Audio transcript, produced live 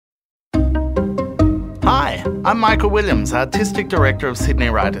Hi, I'm Michael Williams, Artistic Director of Sydney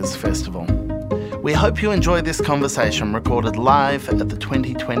Writers Festival. We hope you enjoy this conversation recorded live at the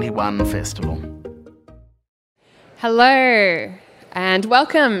 2021 festival. Hello, and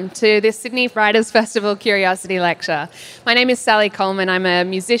welcome to this Sydney Writers Festival Curiosity Lecture. My name is Sally Coleman. I'm a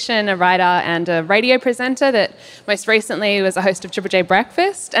musician, a writer, and a radio presenter that most recently was a host of Triple J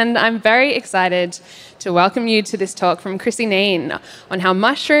Breakfast, and I'm very excited to welcome you to this talk from Chrissy Neen on how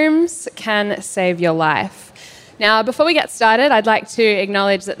mushrooms can save your life. Now, before we get started, I'd like to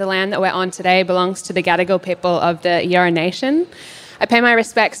acknowledge that the land that we're on today belongs to the Gadigal people of the Eora Nation. I pay my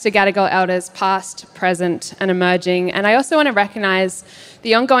respects to Gadigal elders past, present and emerging, and I also want to recognise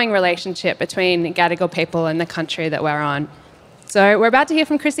the ongoing relationship between Gadigal people and the country that we're on. So we're about to hear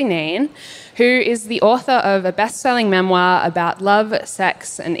from Chrissy Neen, who is the author of a best-selling memoir about love,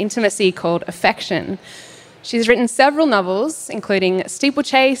 sex and intimacy called Affection. She's written several novels, including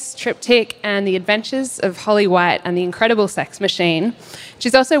Steeplechase, Triptych, and The Adventures of Holly White and the Incredible Sex Machine.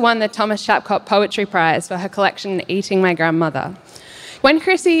 She's also won the Thomas Shapcott Poetry Prize for her collection Eating My Grandmother. When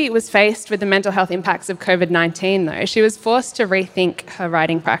Chrissy was faced with the mental health impacts of COVID-19, though, she was forced to rethink her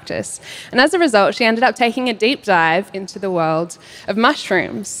writing practice. And as a result, she ended up taking a deep dive into the world of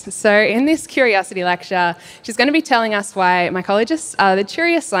mushrooms. So in this Curiosity Lecture, she's going to be telling us why mycologists are the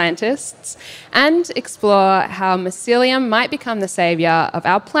curious scientists and explore how mycelium might become the saviour of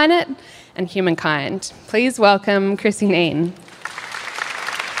our planet and humankind. Please welcome Chrissy Neen.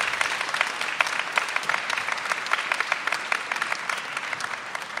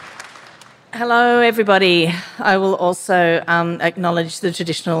 Hello, everybody. I will also acknowledge the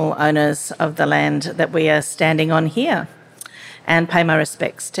traditional owners of the land that we are standing on here and pay my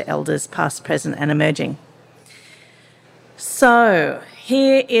respects to elders past, present and emerging. So,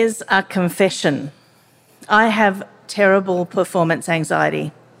 here is a confession. I have terrible performance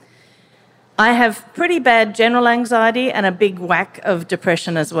anxiety. I have pretty bad general anxiety and a big whack of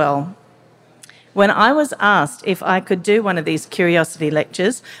depression as well. When I was asked if I could do one of these curiosity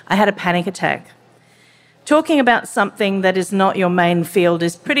lectures, I had a panic attack. Talking about something that is not your main field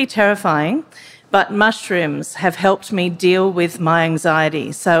is pretty terrifying, but mushrooms have helped me deal with my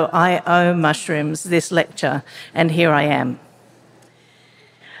anxiety, so I owe mushrooms this lecture, and here I am.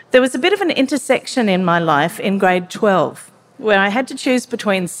 There was a bit of an intersection in my life in grade 12, where I had to choose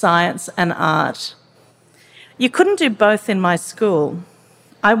between science and art. You couldn't do both in my school.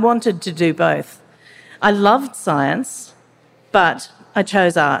 I wanted to do both. I loved science, but I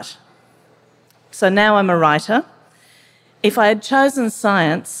chose art. So now I'm a writer. If I had chosen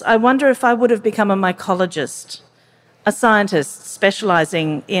science, I wonder if I would have become a mycologist, a scientist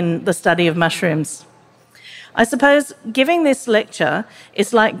specialising in the study of mushrooms. I suppose giving this lecture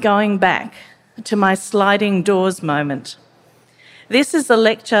is like going back to my sliding doors moment. This is the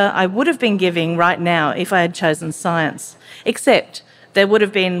lecture I would have been giving right now if I had chosen science, except there would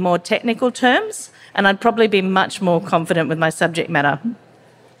have been more technical terms and I'd probably be much more confident with my subject matter.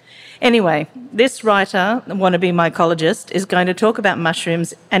 Anyway, this writer, wannabe mycologist, is going to talk about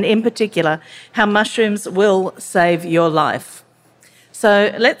mushrooms and in particular how mushrooms will save your life.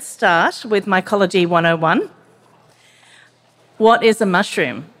 So let's start with Mycology 101. What is a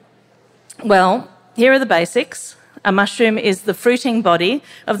mushroom? Well, here are the basics. A mushroom is the fruiting body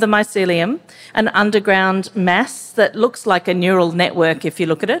of the mycelium, an underground mass that looks like a neural network if you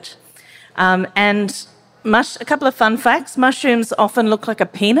look at it. A couple of fun facts. Mushrooms often look like a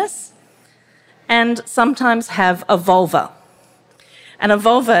penis and sometimes have a vulva. And a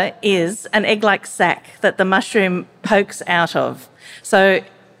vulva is an egg-like sac that the mushroom pokes out of. So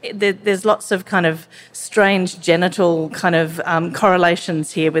there's lots of kind of strange genital kind of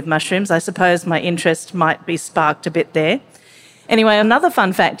correlations here with mushrooms. I suppose my interest might be sparked a bit there. Anyway, another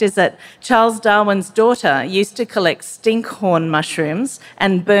fun fact is that Charles Darwin's daughter used to collect stinkhorn mushrooms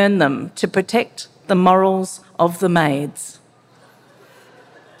and burn them to protect the morals of the maids.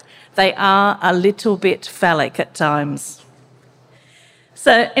 They are a little bit phallic at times.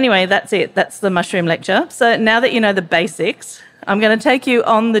 So anyway, that's it. That's the mushroom lecture. So now that you know the basics, I'm going to take you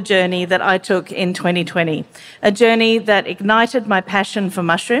on the journey that I took in 2020, a journey that ignited my passion for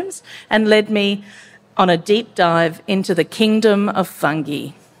mushrooms and led me on a deep dive into the kingdom of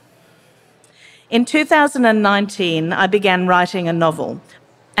fungi. In 2019, I began writing a novel,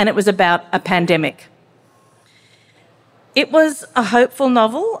 and it was about a pandemic. It was a hopeful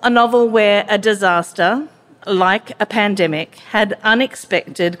novel, a novel where a disaster, like a pandemic, had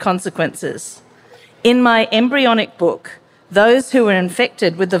unexpected consequences. In my embryonic book, those who were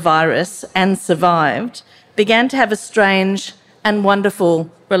infected with the virus and survived began to have a strange and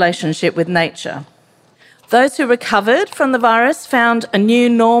wonderful relationship with nature. Those who recovered from the virus found a new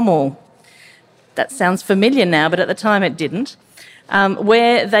normal. That sounds familiar now, but at the time it didn't.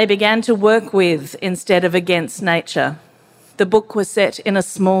 Where they began to work with instead of against nature. The book was set in a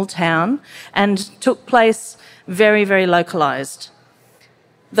small town and took place very, very localised.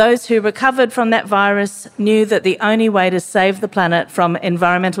 Those who recovered from that virus knew that the only way to save the planet from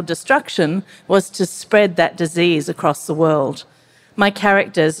environmental destruction was to spread that disease across the world. My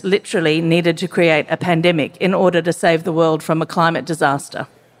characters literally needed to create a pandemic in order to save the world from a climate disaster.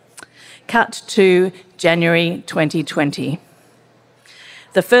 Cut to January 2020.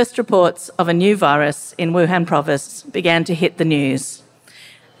 The first reports of a new virus in Wuhan province began to hit the news.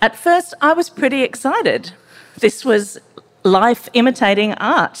 At first, I was pretty excited. This was life imitating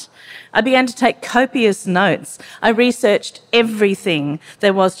art. I began to take copious notes. I researched everything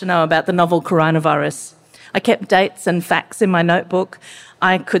there was to know about the novel coronavirus. I kept dates and facts in my notebook.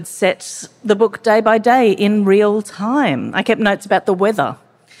 I could set the book day by day in real time. I kept notes about the weather.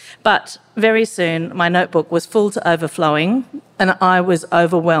 But very soon, my notebook was full to overflowing, and I was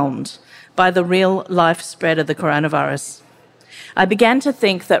overwhelmed by the real life spread of the coronavirus. I began to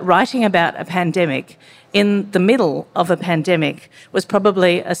think that writing about a pandemic in the middle of a pandemic was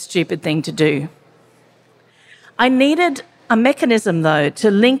probably a stupid thing to do. I needed a mechanism, though,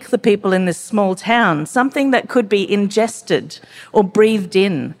 to link the people in this small town, something that could be ingested or breathed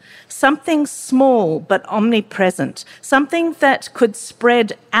in, something small but omnipresent, something that could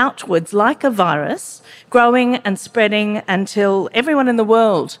spread outwards like a virus, growing and spreading until everyone in the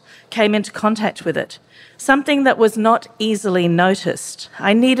world came into contact with it, something that was not easily noticed.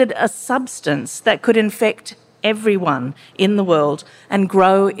 I needed a substance that could infect everyone in the world and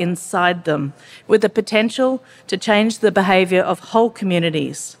grow inside them, with the potential to change the behaviour of whole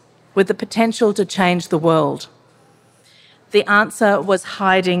communities, with the potential to change the world. The answer was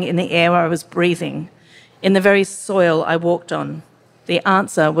hiding in the air I was breathing, in the very soil I walked on. The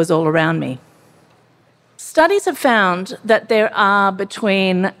answer was all around me. Studies have found that there are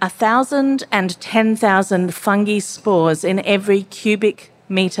between 1,000 and 10,000 fungi spores in every cubic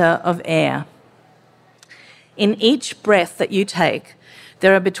metre of air. In each breath that you take,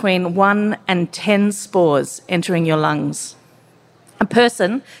 there are between 1 and 10 spores entering your lungs. A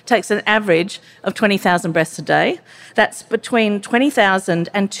person takes an average of 20,000 breaths a day. That's between 20,000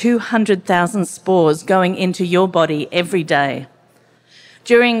 and 200,000 spores going into your body every day.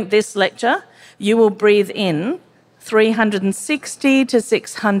 During this lecture, you will breathe in 360 to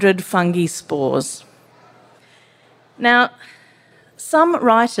 600 fungi spores. Now, some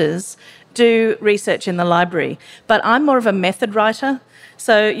writers do research in the library, but I'm more of a method writer.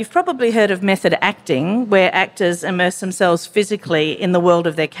 So you've probably heard of method acting, where actors immerse themselves physically in the world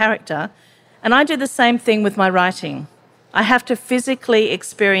of their character. And I do the same thing with my writing. I have to physically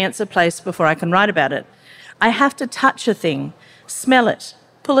experience a place before I can write about it. I have to touch a thing, smell it,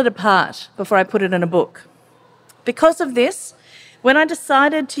 pull it apart before I put it in a book. Because of this, when I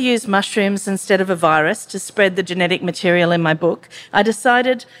decided to use mushrooms instead of a virus to spread the genetic material in my book, I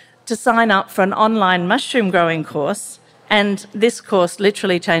decided to sign up for an online mushroom growing course, and this course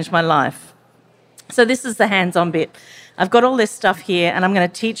literally changed my life. So this is the hands-on bit. I've got all this stuff here, and I'm going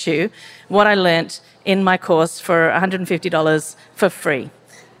to teach you what I learnt in my course for $150 for free.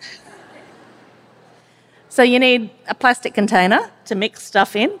 So you need a plastic container to mix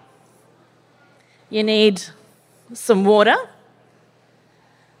stuff in. You need some water.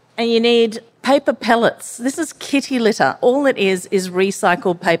 And you need paper pellets. This is kitty litter. All it is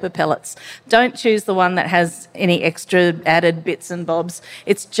recycled paper pellets. Don't choose the one that has any extra added bits and bobs.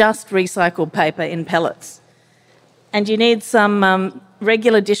 It's just recycled paper in pellets. And you need some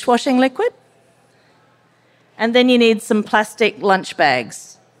regular dishwashing liquid. And then you need some plastic lunch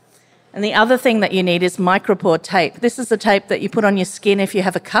bags. And the other thing that you need is micropore tape. This is the tape that you put on your skin if you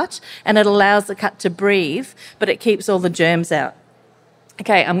have a cut, and it allows the cut to breathe, but it keeps all the germs out.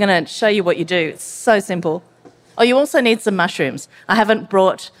 Okay, I'm going to show you what you do. It's so simple. Oh, you also need some mushrooms. I haven't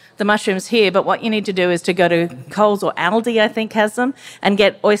brought the mushrooms here, but what you need to do is to go to Coles or Aldi, I think, has them, and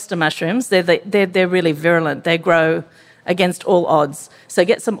get oyster mushrooms. They're really virulent. They grow against all odds. So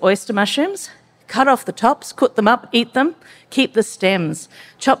get some oyster mushrooms, cut off the tops, cut them up, eat them, keep the stems.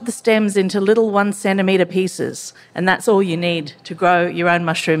 Chop the stems into little 1 centimetre pieces, and that's all you need to grow your own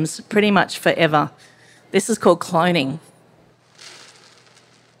mushrooms pretty much forever. This is called cloning.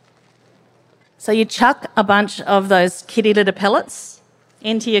 So you chuck a bunch of those kitty litter pellets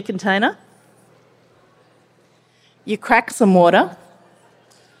into your container. You crack some water.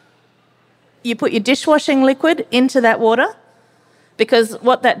 You put your dishwashing liquid into that water, because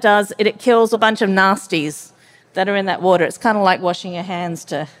what that does, it kills a bunch of nasties that are in that water. It's kind of like washing your hands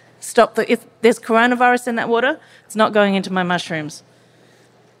to stop if there's coronavirus in that water, it's not going into my mushrooms.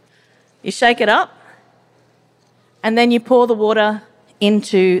 You shake it up, and then you pour the water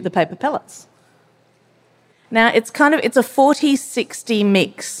into the paper pellets. Now, it's a 40-60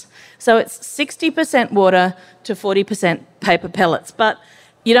 mix. So it's 60% water to 40% paper pellets. But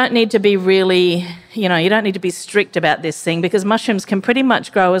you don't need to be really, you don't need to be strict about this thing, because mushrooms can pretty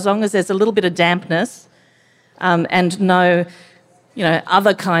much grow as long as there's a little bit of dampness and no,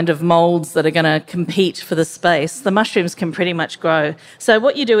 other kind of moulds that are going to compete for the space. The mushrooms can pretty much grow. So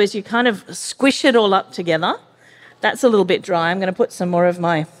what you do is you kind of squish it all up together. That's a little bit dry. I'm going to put some more of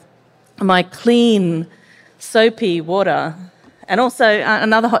my clean, soapy water. And also,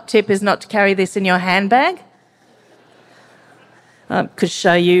 another hot tip is not to carry this in your handbag. I could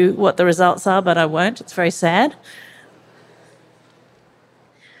show you what the results are, but I won't. It's very sad.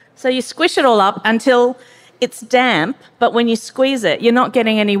 So you squish it all up until it's damp, but when you squeeze it, you're not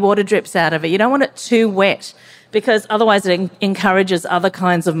getting any water drips out of it. You don't want it too wet, because otherwise it encourages other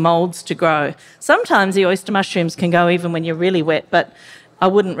kinds of moulds to grow. Sometimes the oyster mushrooms can go even when you're really wet, but I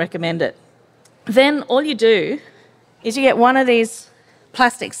wouldn't recommend it. Then all you do is you get one of these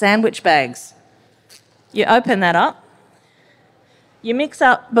plastic sandwich bags. You open that up. You mix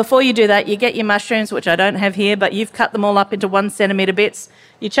up, before you do that, you get your mushrooms, which I don't have here, but you've cut them all up into 1 centimetre bits.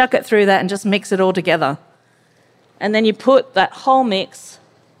 You chuck it through that and just mix it all together. And then you put that whole mix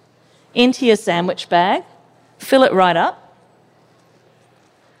into your sandwich bag, fill it right up.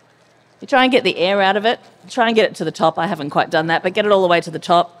 You try and get the air out of it. Try and get it to the top. I haven't quite done that, but get it all the way to the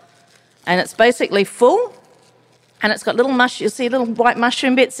top. And it's basically full, and it's got you'll see little white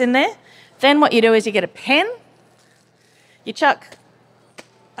mushroom bits in there. Then what you do is you get a pen, you chuck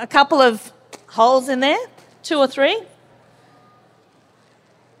a couple of holes in there, 2 or 3.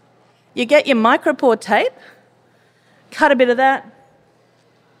 You get your micropore tape, cut a bit of that,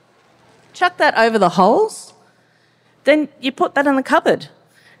 chuck that over the holes, then you put that in the cupboard.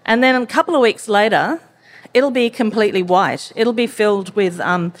 And then a couple of weeks later, it'll be completely white. It'll be filled with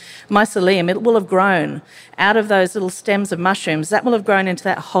mycelium. It will have grown out of those little stems of mushrooms. That will have grown into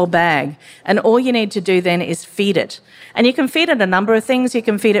that whole bag. And all you need to do then is feed it. And you can feed it a number of things. You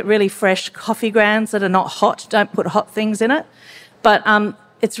can feed it really fresh coffee grounds that are not hot. Don't put hot things in it. But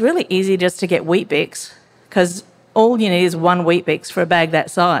it's really easy just to get Weet-Bix, because all you need is 1 Weet-Bix for a bag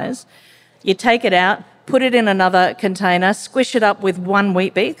that size. You take it out, put it in another container, squish it up with 1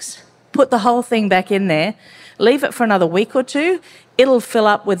 Weet-Bix, put the whole thing back in there, leave it for another week or 2. It'll fill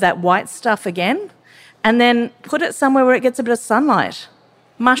up with that white stuff again, and then put it somewhere where it gets a bit of sunlight.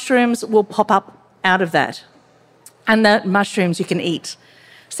 Mushrooms will pop up out of that, and the mushrooms you can eat.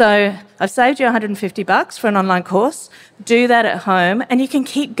 So I've saved you $150 for an online course. Do that at home, and you can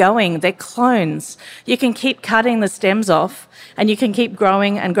keep going. They're clones. You can keep cutting the stems off, and you can keep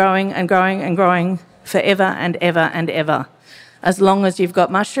growing and growing and growing and growing forever and ever and ever. As long as you've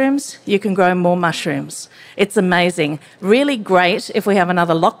got mushrooms, you can grow more mushrooms. It's amazing. Really great if we have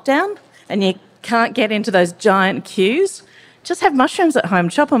another lockdown and you can't get into those giant queues. Just have mushrooms at home.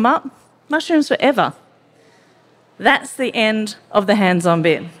 Chop them up. Mushrooms forever. That's the end of the hands-on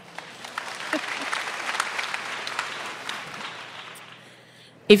bit.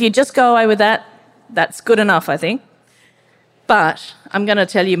 If you just go away with that, that's good enough, I think. But I'm going to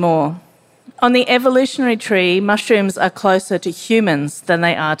tell you more. On the evolutionary tree, mushrooms are closer to humans than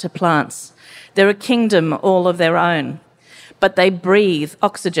they are to plants. They're a kingdom all of their own. But they breathe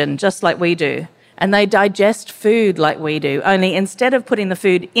oxygen just like we do. And they digest food like we do, only instead of putting the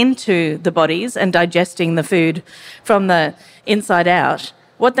food into the bodies and digesting the food from the inside out,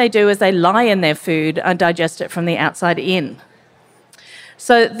 what they do is they lie in their food and digest it from the outside in.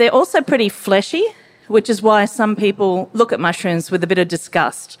 So they're also pretty fleshy, which is why some people look at mushrooms with a bit of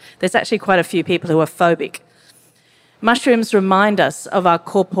disgust. There's actually quite a few people who are phobic. Mushrooms remind us of our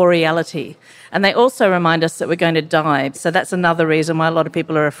corporeality, and they also remind us that we're going to die. So that's another reason why a lot of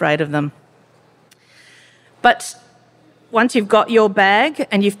people are afraid of them. But once you've got your bag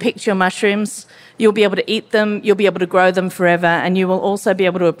and you've picked your mushrooms, you'll be able to eat them, you'll be able to grow them forever, and you will also be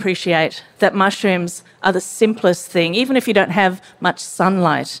able to appreciate that mushrooms are the simplest thing. Even if you don't have much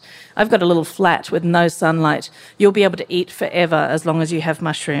sunlight, I've got a little flat with no sunlight, you'll be able to eat forever as long as you have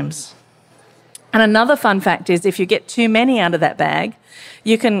mushrooms. And another fun fact is if you get too many out of that bag,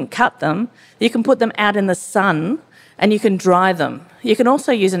 you can cut them, you can put them out in the sun, and you can dry them. You can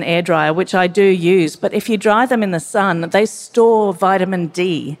also use an air dryer, which I do use, but if you dry them in the sun, they store vitamin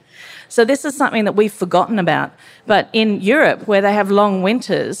D. So this is something that we've forgotten about. But in Europe, where they have long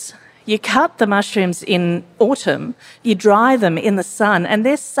winters, You cut the mushrooms in autumn, you dry them in the sun, and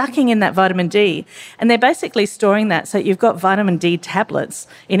they're sucking in that vitamin D. And they're basically storing that so you've got vitamin D tablets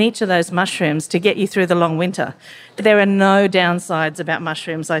in each of those mushrooms to get you through the long winter. There are no downsides about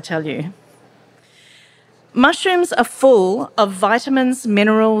mushrooms, I tell you. Mushrooms are full of vitamins,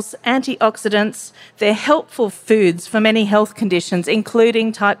 minerals, antioxidants. They're helpful foods for many health conditions,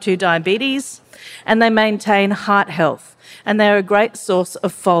 including type 2 diabetes, and they maintain heart health. And they're a great source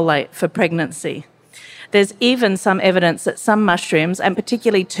of folate for pregnancy. There's even some evidence that some mushrooms, and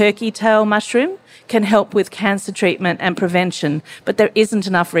particularly turkey tail mushroom, can help with cancer treatment and prevention, but there isn't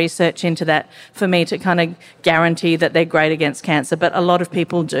enough research into that for me to kind of guarantee that they're great against cancer, but a lot of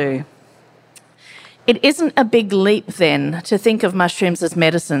people do. It isn't a big leap, then, to think of mushrooms as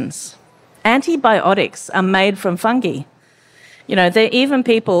medicines. Antibiotics are made from fungi. You know, there are even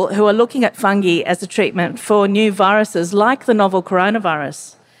people who are looking at fungi as a treatment for new viruses like the novel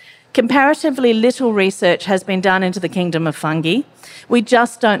coronavirus. Comparatively little research has been done into the kingdom of fungi. We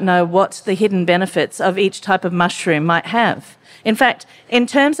just don't know what the hidden benefits of each type of mushroom might have. In fact, in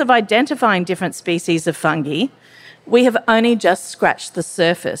terms of identifying different species of fungi, we have only just scratched the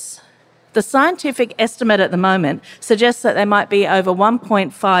surface. The scientific estimate at the moment suggests that there might be over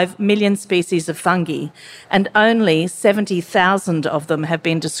 1.5 million species of fungi, and only 70,000 of them have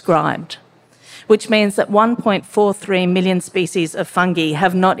been described, which means that 1.43 million species of fungi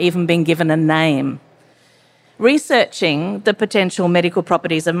have not even been given a name. Researching the potential medical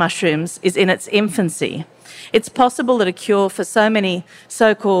properties of mushrooms is in its infancy. It's possible that a cure for so many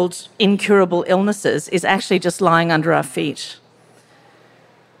so-called incurable illnesses is actually just lying under our feet.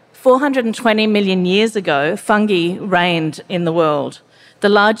 420 million years ago, fungi reigned in the world. The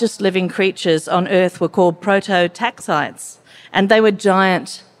largest living creatures on Earth were called prototaxites, and they were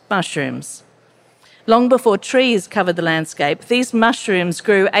giant mushrooms. Long before trees covered the landscape, these mushrooms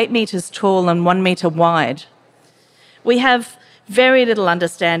grew 8 metres tall and 1 metre wide. We have very little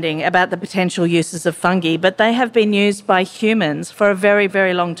understanding about the potential uses of fungi, but they have been used by humans for a very,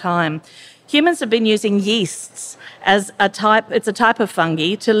 very long time. Humans have been using yeasts as a type of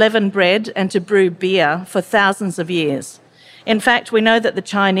fungi to leaven bread and to brew beer for thousands of years. In fact, we know that the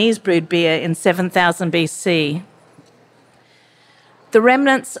Chinese brewed beer in 7000 BC. The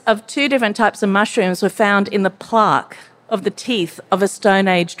remnants of 2 different types of mushrooms were found in the plaque of the teeth of a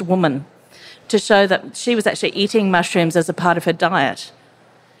stone-aged woman to show that she was actually eating mushrooms as a part of her diet.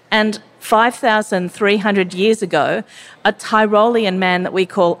 And 5,300 years ago, a Tyrolean man that we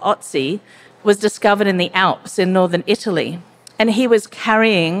call Otzi was discovered in the Alps in northern Italy, and he was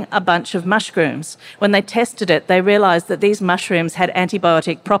carrying a bunch of mushrooms. When they tested it, they realised that these mushrooms had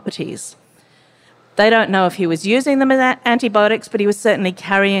antibiotic properties. They don't know if he was using them as antibiotics, but he was certainly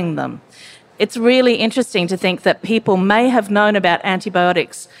carrying them. It's really interesting to think that people may have known about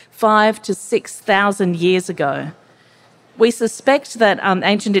antibiotics 5,000 to 6,000 years ago. We suspect that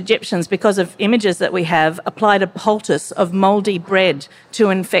ancient Egyptians, because of images that we have, applied a poultice of mouldy bread to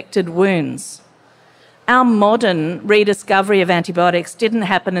infected wounds. Our modern rediscovery of antibiotics didn't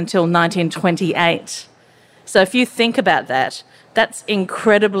happen until 1928. So if you think about that, that's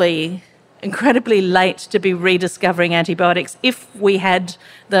incredibly late to be rediscovering antibiotics if we had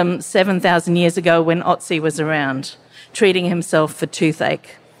them 7,000 years ago when Otzi was around, treating himself for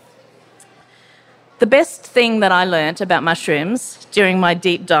toothache. The best thing that I learnt about mushrooms during my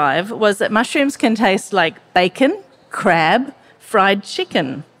deep dive was that mushrooms can taste like bacon, crab, fried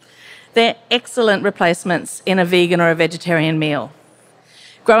chicken. They're excellent replacements in a vegan or a vegetarian meal.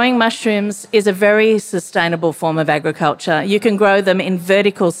 Growing mushrooms is a very sustainable form of agriculture. You can grow them in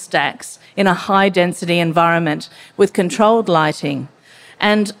vertical stacks in a high-density environment with controlled lighting.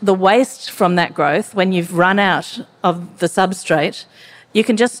 And the waste from that growth, when you've run out of the substrate, you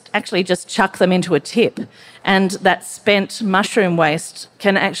can just chuck them into a tip, and that spent mushroom waste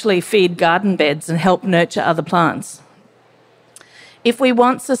can actually feed garden beds and help nurture other plants. If we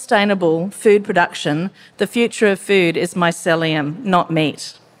want sustainable food production, the future of food is mycelium, not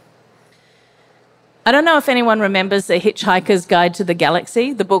meat. I don't know if anyone remembers The Hitchhiker's Guide to the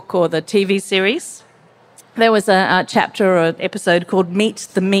Galaxy, the book or the TV series. There was a chapter or an episode called Meet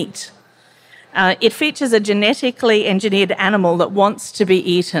the Meat. It features a genetically engineered animal that wants to be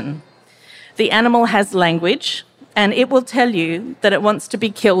eaten. The animal has language, and it will tell you that it wants to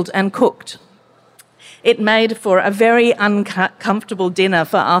be killed and cooked. It made for a very uncomfortable dinner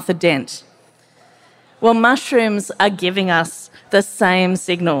for Arthur Dent. Well, mushrooms are giving us the same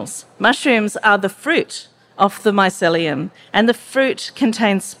signals. Mushrooms are the fruit of the mycelium, and the fruit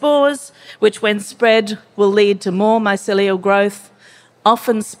contains spores, which when spread will lead to more mycelial growth.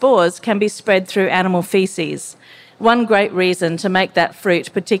 Often spores can be spread through animal feces. one great reason to make that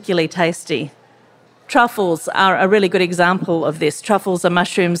fruit particularly tasty. Truffles are a really good example of this. Truffles are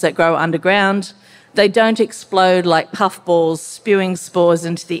mushrooms that grow underground. They don't explode like puffballs spewing spores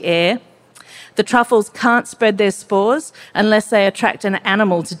into the air. The truffles can't spread their spores unless they attract an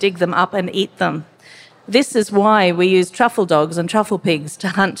animal to dig them up and eat them. This is why we use truffle dogs and truffle pigs to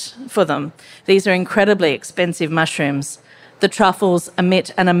hunt for them. These are incredibly expensive mushrooms. The truffles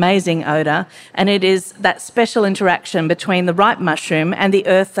emit an amazing odour, and it is that special interaction between the ripe mushroom and the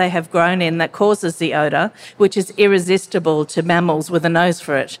earth they have grown in that causes the odour, which is irresistible to mammals with a nose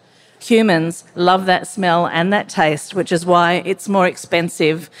for it. Humans love that smell and that taste, which is why it's more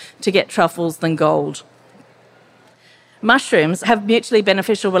expensive to get truffles than gold. Mushrooms have a mutually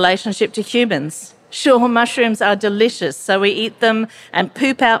beneficial relationship to humans. Sure, mushrooms are delicious, so we eat them and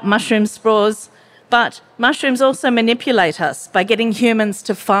poop out mushroom spores, but mushrooms also manipulate us by getting humans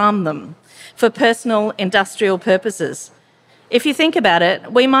to farm them for personal industrial purposes. If you think about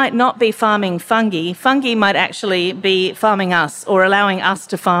it, we might not be farming fungi. Fungi might actually be farming us or allowing us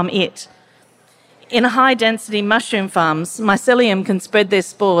to farm it. In high-density mushroom farms, mycelium can spread their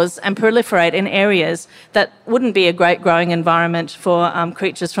spores and proliferate in areas that wouldn't be a great growing environment for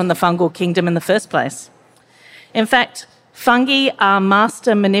creatures from the fungal kingdom in the first place. In fact, fungi are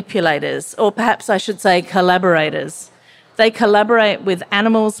master manipulators, or perhaps I should say collaborators. They collaborate with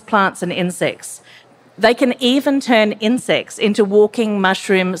animals, plants, and insects. They can even turn insects into walking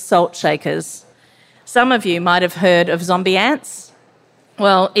mushroom salt shakers. Some of you might have heard of zombie ants.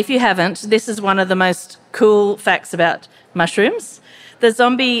 Well, if you haven't, this is one of the most cool facts about mushrooms. The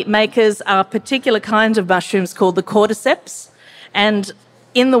zombie makers are particular kinds of mushrooms called the cordyceps, and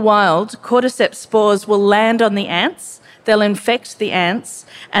in the wild, cordyceps spores will land on the ants. They'll infect the ants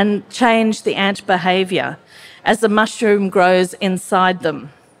and change the ant behaviour as the mushroom grows inside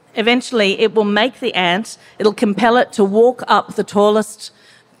them. Eventually, it will make the ant, it'll compel it to walk up the tallest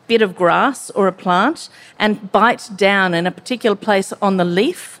bit of grass or a plant and bite down in a particular place on the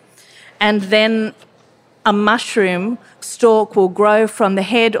leaf, and then a mushroom stalk will grow from the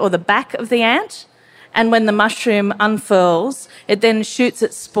head or the back of the ant, and when the mushroom unfurls, it then shoots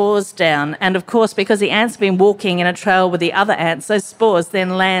its spores down. And of course, because the ant's been walking in a trail with the other ants, those spores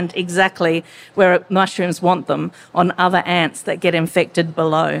then land exactly where mushrooms want them, on other ants that get infected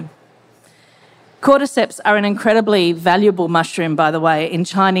below. Cordyceps are an incredibly valuable mushroom, by the way, in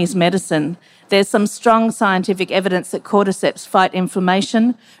Chinese medicine. There's some strong scientific evidence that cordyceps fight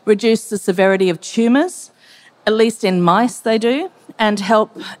inflammation, reduce the severity of tumours, at least in mice they do, and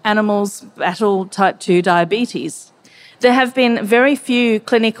help animals battle type 2 diabetes. There have been very few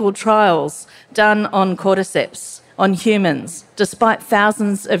clinical trials done on cordyceps, on humans, despite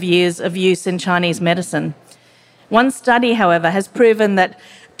thousands of years of use in Chinese medicine. One study, however, has proven that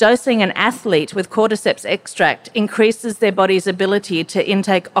dosing an athlete with cordyceps extract increases their body's ability to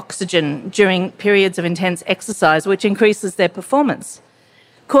intake oxygen during periods of intense exercise, which increases their performance.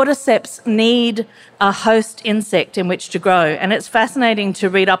 Cordyceps need a host insect in which to grow, and it's fascinating to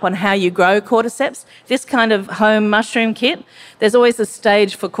read up on how you grow cordyceps. This kind of home mushroom kit, there's always a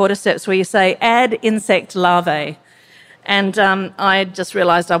stage for cordyceps where you say, add insect larvae. And I just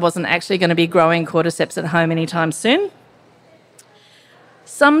realised I wasn't actually going to be growing cordyceps at home anytime soon.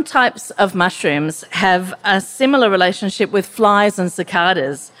 Some types of mushrooms have a similar relationship with flies and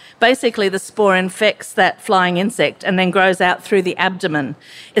cicadas. Basically, the spore infects that flying insect and then grows out through the abdomen.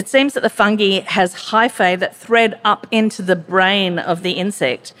 It seems that the fungi has hyphae that thread up into the brain of the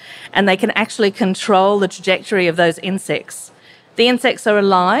insect, and they can actually control the trajectory of those insects. The insects are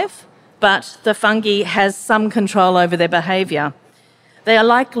alive, but the fungi has some control over their behaviour. They are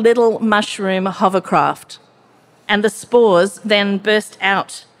like little mushroom hovercraft, and the spores then burst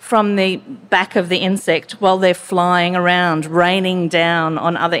out from the back of the insect while they're flying around, raining down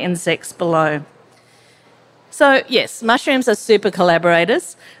on other insects below. So, yes, mushrooms are super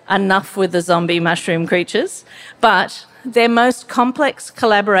collaborators, enough with the zombie mushroom creatures, but their most complex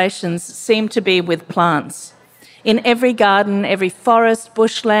collaborations seem to be with plants. In every garden, every forest,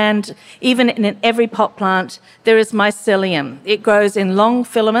 bushland, even in every pot plant, there is mycelium. It grows in long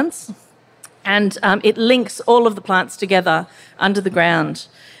filaments, and it links all of the plants together under the ground.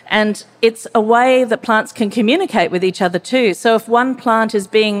 And it's a way that plants can communicate with each other too. So if one plant is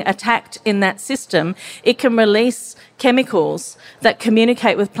being attacked in that system, it can release chemicals that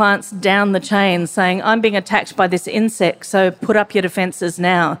communicate with plants down the chain, saying, I'm being attacked by this insect, so put up your defences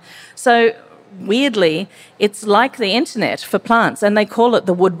now. So weirdly, it's like the internet for plants, and they call it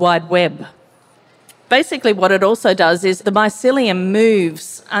the Wood Wide Web. basically what it also does is the mycelium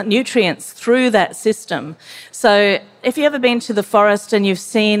moves nutrients through that system. So if you've ever been to the forest and you've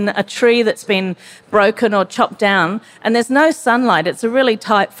seen a tree that's been broken or chopped down and there's no sunlight, it's a really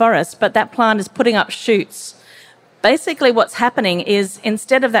tight forest, but that plant is putting up shoots. Basically what's happening is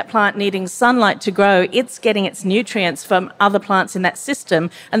instead of that plant needing sunlight to grow, it's getting its nutrients from other plants in that system,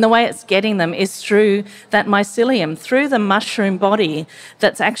 and the way it's getting them is through that mycelium, through the mushroom body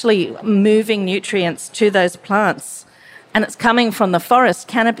that's actually moving nutrients to those plants. And it's coming from the forest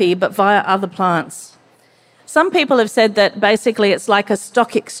canopy but via other plants. Some people have said that basically it's like a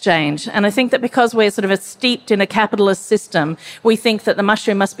stock exchange, and I think that because we're sort of steeped in a capitalist system, we think that the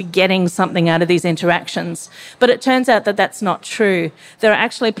mushroom must be getting something out of these interactions. But it turns out that that's not true. There are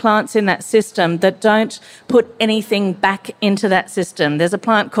actually plants in that system that don't put anything back into that system. There's a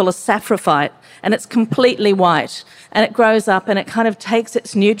plant called a saprophyte, and it's completely white, and it grows up and it kind of takes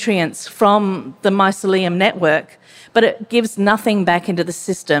its nutrients from the mycelium network, but it gives nothing back into the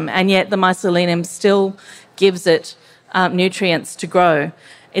system, and yet the mycelium still gives it nutrients to grow.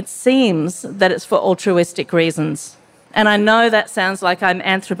 It seems that it's for altruistic reasons. And I know that sounds like I'm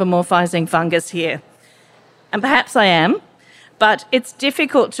anthropomorphizing fungus here. And perhaps I am, but it's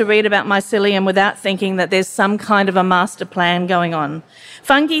difficult to read about mycelium without thinking that there's some kind of a master plan going on.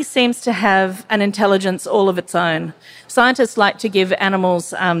 Fungi seems to have an intelligence all of its own. Scientists like to give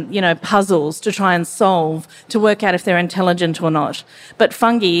animals, puzzles to try and solve, to work out if they're intelligent or not. But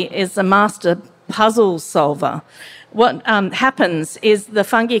fungi is a master puzzle solver. What happens is the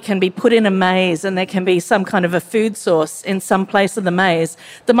fungi can be put in a maze and there can be some kind of a food source in some place of the maze.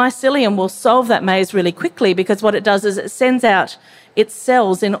 The mycelium will solve that maze really quickly because what it does is it sends out its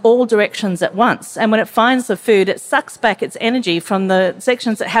cells in all directions at once. And when it finds the food, it sucks back its energy from the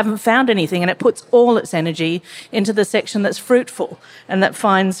sections that haven't found anything, and it puts all its energy into the section that's fruitful and that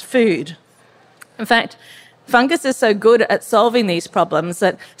finds food. In fact, fungus is so good at solving these problems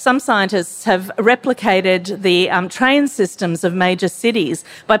that some scientists have replicated the train systems of major cities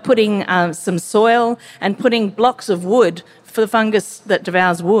by putting some soil and putting blocks of wood for the fungus that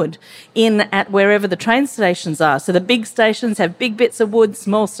devours wood in at wherever the train stations are. So the big stations have big bits of wood,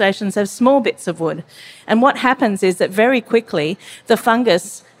 small stations have small bits of wood. And what happens is that very quickly the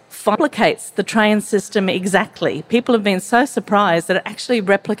fungus replicates the train system exactly. People have been so surprised that it actually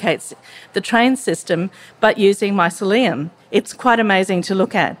replicates the train system but using mycelium. It's quite amazing to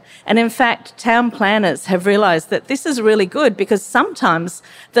look at. And in fact, town planners have realised that this is really good because sometimes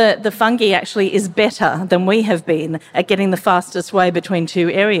the fungi actually is better than we have been at getting the fastest way between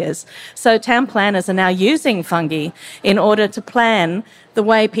two areas. So town planners are now using fungi in order to plan the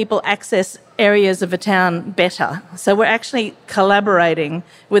way people access areas of a town better. So we're actually collaborating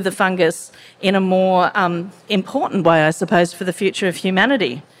with the fungus in a more important way, I suppose, for the future of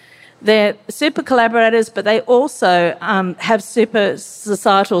humanity. They're super collaborators, but they also have super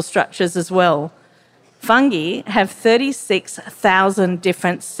societal structures as well. Fungi have 36,000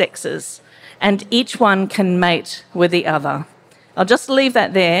 different sexes, and each one can mate with the other. I'll just leave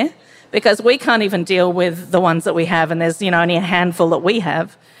that there because we can't even deal with the ones that we have, and there's only a handful that we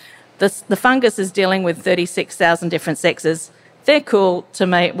have. The fungus is dealing with 36,000 different sexes. They're cool to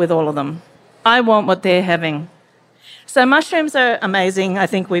mate with all of them. I want what they're having. So mushrooms are amazing. I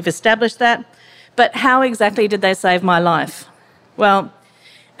think we've established that. But how exactly did they save my life? Well,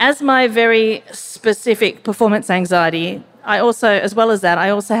 as my very specific performance anxiety, I also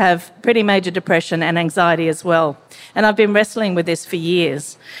have pretty major depression and anxiety as well. And I've been wrestling with this for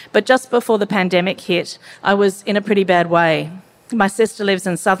years. But just before the pandemic hit, I was in a pretty bad way. My sister lives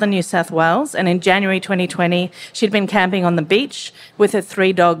in southern New South Wales, and in January 2020, she'd been camping on the beach with her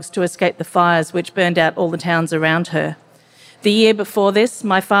 3 dogs to escape the fires which burned out all the towns around her. The year before this,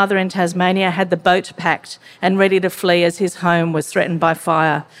 my father in Tasmania had the boat packed and ready to flee as his home was threatened by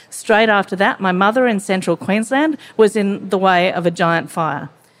fire. Straight after that, my mother in central Queensland was in the way of a giant fire.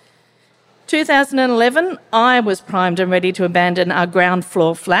 2011, I was primed and ready to abandon our ground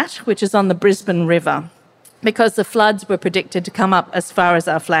floor flat, which is on the Brisbane River, because the floods were predicted to come up as far as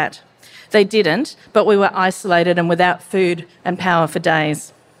our flat. They didn't, but we were isolated and without food and power for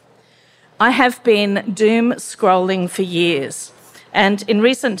days. I have been doom scrolling for years, and in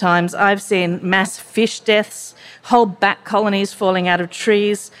recent times I've seen mass fish deaths, whole bat colonies falling out of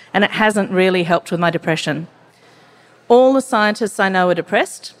trees, and it hasn't really helped with my depression. All the scientists I know are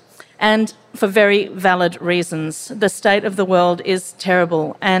depressed, and for very valid reasons. The state of the world is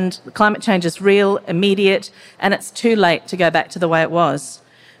terrible, and climate change is real, immediate, and it's too late to go back to the way it was.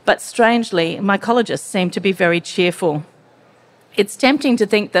 But strangely, mycologists seem to be very cheerful. It's tempting to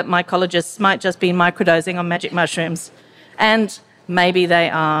think that mycologists might just be microdosing on magic mushrooms, and maybe they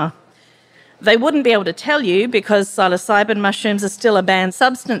are. They wouldn't be able to tell you because psilocybin mushrooms are still a banned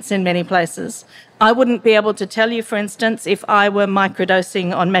substance in many places. I wouldn't be able to tell you, for instance, if I were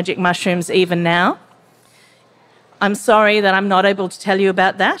microdosing on magic mushrooms even now. I'm sorry that I'm not able to tell you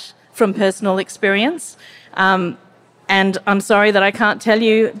about that from personal experience. And I'm sorry that I can't tell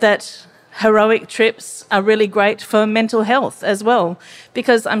you that heroic trips are really great for mental health as well,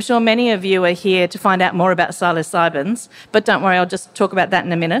 because I'm sure many of you are here to find out more about psilocybins, but don't worry, I'll just talk about that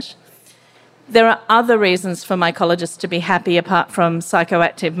in a minute. There are other reasons for mycologists to be happy apart from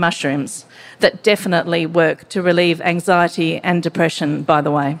psychoactive mushrooms that definitely work to relieve anxiety and depression, by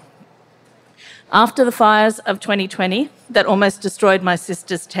the way. After the fires of 2020 that almost destroyed my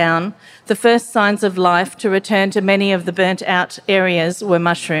sister's town, the first signs of life to return to many of the burnt-out areas were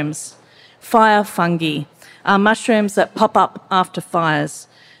mushrooms. Fire fungi are mushrooms that pop up after fires.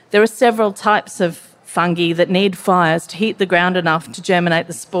 There are several types of fungi that need fires to heat the ground enough to germinate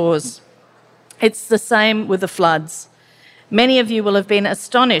the spores. It's the same with the floods. Many of you will have been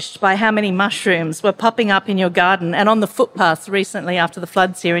astonished by how many mushrooms were popping up in your garden and on the footpaths recently after the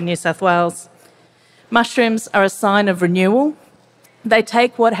floods here in New South Wales. Mushrooms are a sign of renewal. They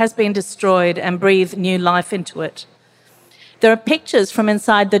take what has been destroyed and breathe new life into it. There are pictures from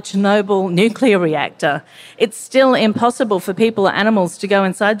inside the Chernobyl nuclear reactor. It's still impossible for people or animals to go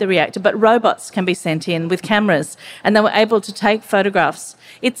inside the reactor, but robots can be sent in with cameras, and they were able to take photographs.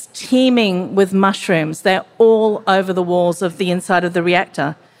 It's teeming with mushrooms. They're all over the walls of the inside of the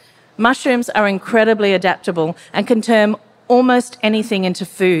reactor. Mushrooms are incredibly adaptable and can turn almost anything into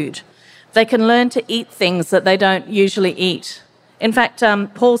food. They can learn to eat things that they don't usually eat. In fact,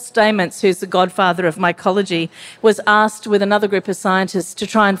 Paul Stamets, who's the godfather of mycology, was asked with another group of scientists to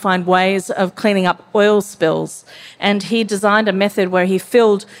try and find ways of cleaning up oil spills. And he designed a method where he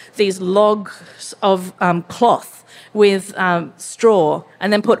filled these logs of cloth with straw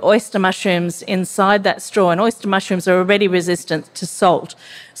and then put oyster mushrooms inside that straw. And oyster mushrooms are already resistant to salt.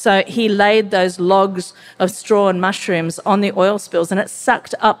 So he laid those logs of straw and mushrooms on the oil spills, and it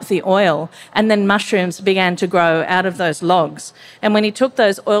sucked up the oil, and then mushrooms began to grow out of those logs. And when he took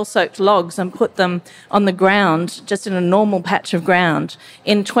those oil-soaked logs and put them on the ground, just in a normal patch of ground,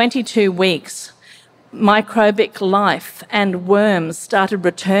 in 22 weeks, microbic life and worms started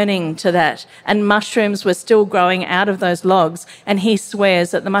returning to that, and mushrooms were still growing out of those logs, and he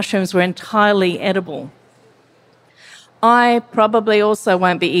swears that the mushrooms were entirely edible. I probably also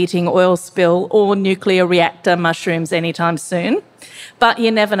won't be eating oil spill or nuclear reactor mushrooms anytime soon, but you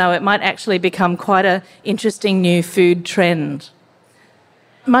never know, it might actually become quite an interesting new food trend.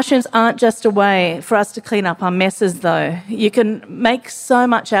 Mushrooms aren't just a way for us to clean up our messes, though. You can make so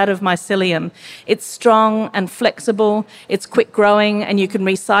much out of mycelium. It's strong and flexible, it's quick growing, and you can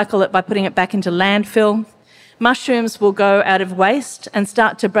recycle it by putting it back into landfill. Mushrooms will go out of waste and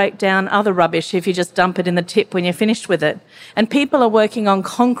start to break down other rubbish if you just dump it in the tip when you're finished with it. And people are working on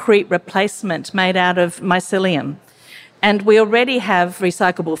concrete replacement made out of mycelium. And we already have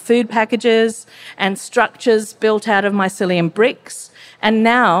recyclable food packages and structures built out of mycelium bricks. And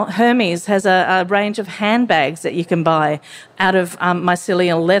now Hermes has a range of handbags that you can buy out of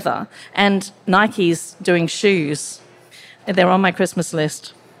mycelial leather. And Nike's doing shoes. They're on my Christmas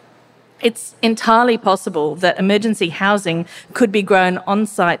list. It's entirely possible that emergency housing could be grown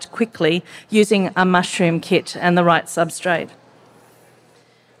on-site quickly using a mushroom kit and the right substrate.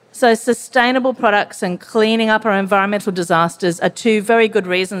 So sustainable products and cleaning up our environmental disasters are two very good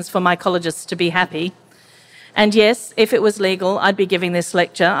reasons for mycologists to be happy. And yes, if it was legal, I'd be giving this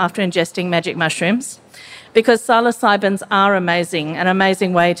lecture after ingesting magic mushrooms, because psilocybins are amazing, an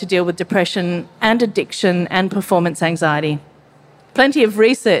amazing way to deal with depression and addiction and performance anxiety. Plenty of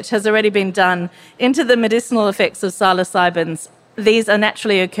research has already been done into the medicinal effects of psilocybins. These are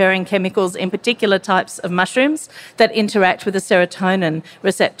naturally occurring chemicals in particular types of mushrooms that interact with the serotonin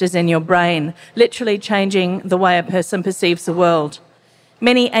receptors in your brain, literally changing the way a person perceives the world.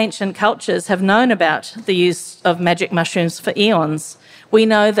 Many ancient cultures have known about the use of magic mushrooms for eons. We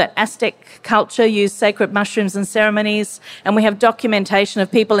know that Aztec culture used sacred mushrooms in ceremonies, and we have documentation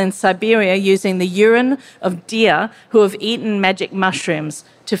of people in Siberia using the urine of deer who have eaten magic mushrooms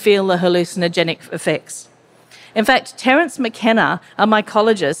to feel the hallucinogenic effects. In fact, Terence McKenna, a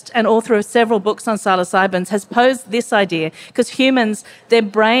mycologist and author of several books on psilocybins, has posed this idea because humans, their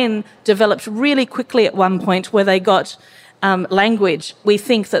brain developed really quickly at one point where they got language. We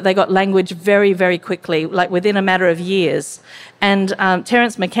think that they got language very, very quickly, like within a matter of years. And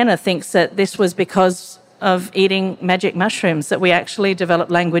Terence McKenna thinks that this was because of eating magic mushrooms that we actually developed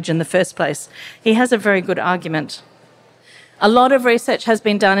language in the first place. He has a very good argument. A lot of research has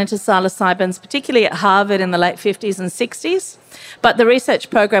been done into psilocybins, particularly at Harvard in the late 50s and 60s, but the research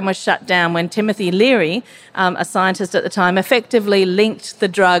program was shut down when Timothy Leary, a scientist at the time, effectively linked the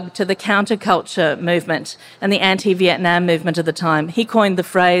drug to the counterculture movement and the anti-Vietnam movement of the time. He coined the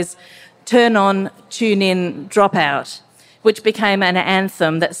phrase, turn on, tune in, drop out, which became an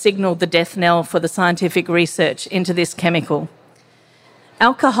anthem that signalled the death knell for the scientific research into this chemical.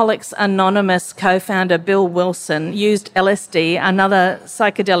 Alcoholics Anonymous co-founder Bill Wilson used LSD, another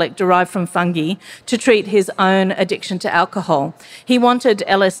psychedelic derived from fungi, to treat his own addiction to alcohol. He wanted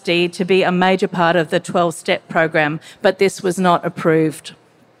LSD to be a major part of the 12-step program, but this was not approved.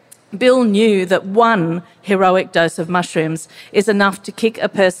 Bill knew that one heroic dose of mushrooms is enough to kick a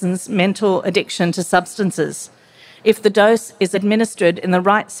person's mental addiction to substances. If the dose is administered in the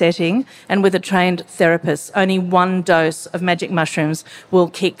right setting and with a trained therapist, only one dose of magic mushrooms will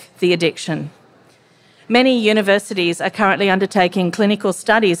kick the addiction. Many universities are currently undertaking clinical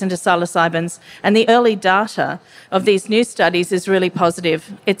studies into psilocybins, and the early data of these new studies is really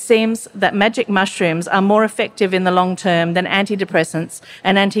positive. It seems that magic mushrooms are more effective in the long term than antidepressants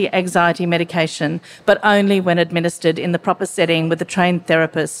and anti-anxiety medication, but only when administered in the proper setting with a trained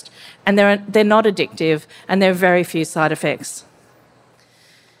therapist. And they're not addictive, and there are very few side effects.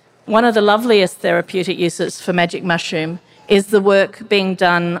 One of the loveliest therapeutic uses for magic mushroom is the work being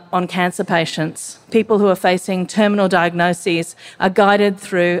done on cancer patients. People who are facing terminal diagnoses are guided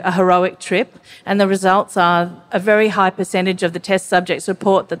through a heroic trip, and the results are a very high percentage of the test subjects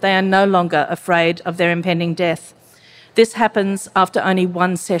report that they are no longer afraid of their impending death. This happens after only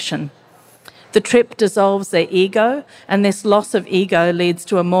one session. The trip dissolves their ego, and this loss of ego leads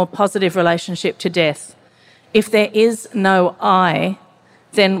to a more positive relationship to death. If there is no I,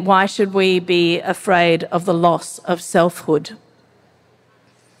 then why should we be afraid of the loss of selfhood?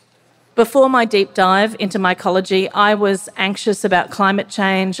 Before my deep dive into mycology, I was anxious about climate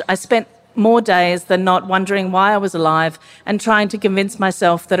change. I spent more days than not wondering why I was alive and trying to convince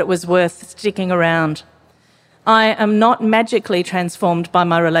myself that it was worth sticking around. I am not magically transformed by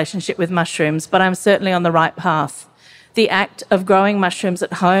my relationship with mushrooms, but I'm certainly on the right path. The act of growing mushrooms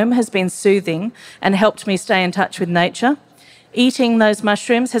at home has been soothing and helped me stay in touch with nature. Eating those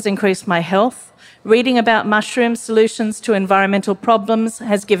mushrooms has increased my health. Reading about mushroom solutions to environmental problems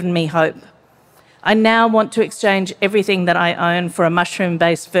has given me hope. I now want to exchange everything that I own for a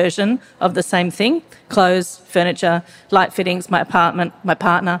mushroom-based version of the same thing: clothes, furniture, light fittings, my apartment, my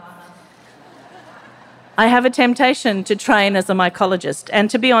partner. I have a temptation to train as a mycologist, and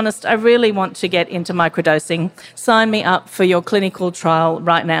to be honest, I really want to get into microdosing. Sign me up for your clinical trial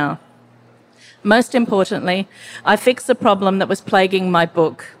right now. Most importantly, I fixed the problem that was plaguing my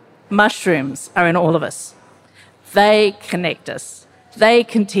book. Mushrooms are in all of us. They connect us. They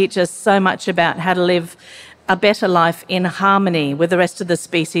can teach us so much about how to live a better life in harmony with the rest of the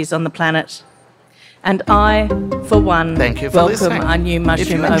species on the planet. And I, for one, Thank you for welcome listening. our new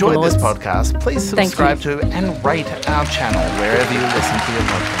mushroom overlords. If you enjoyed this podcast, please Thank subscribe you. to and rate our channel wherever you listen to your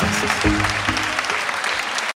podcasts.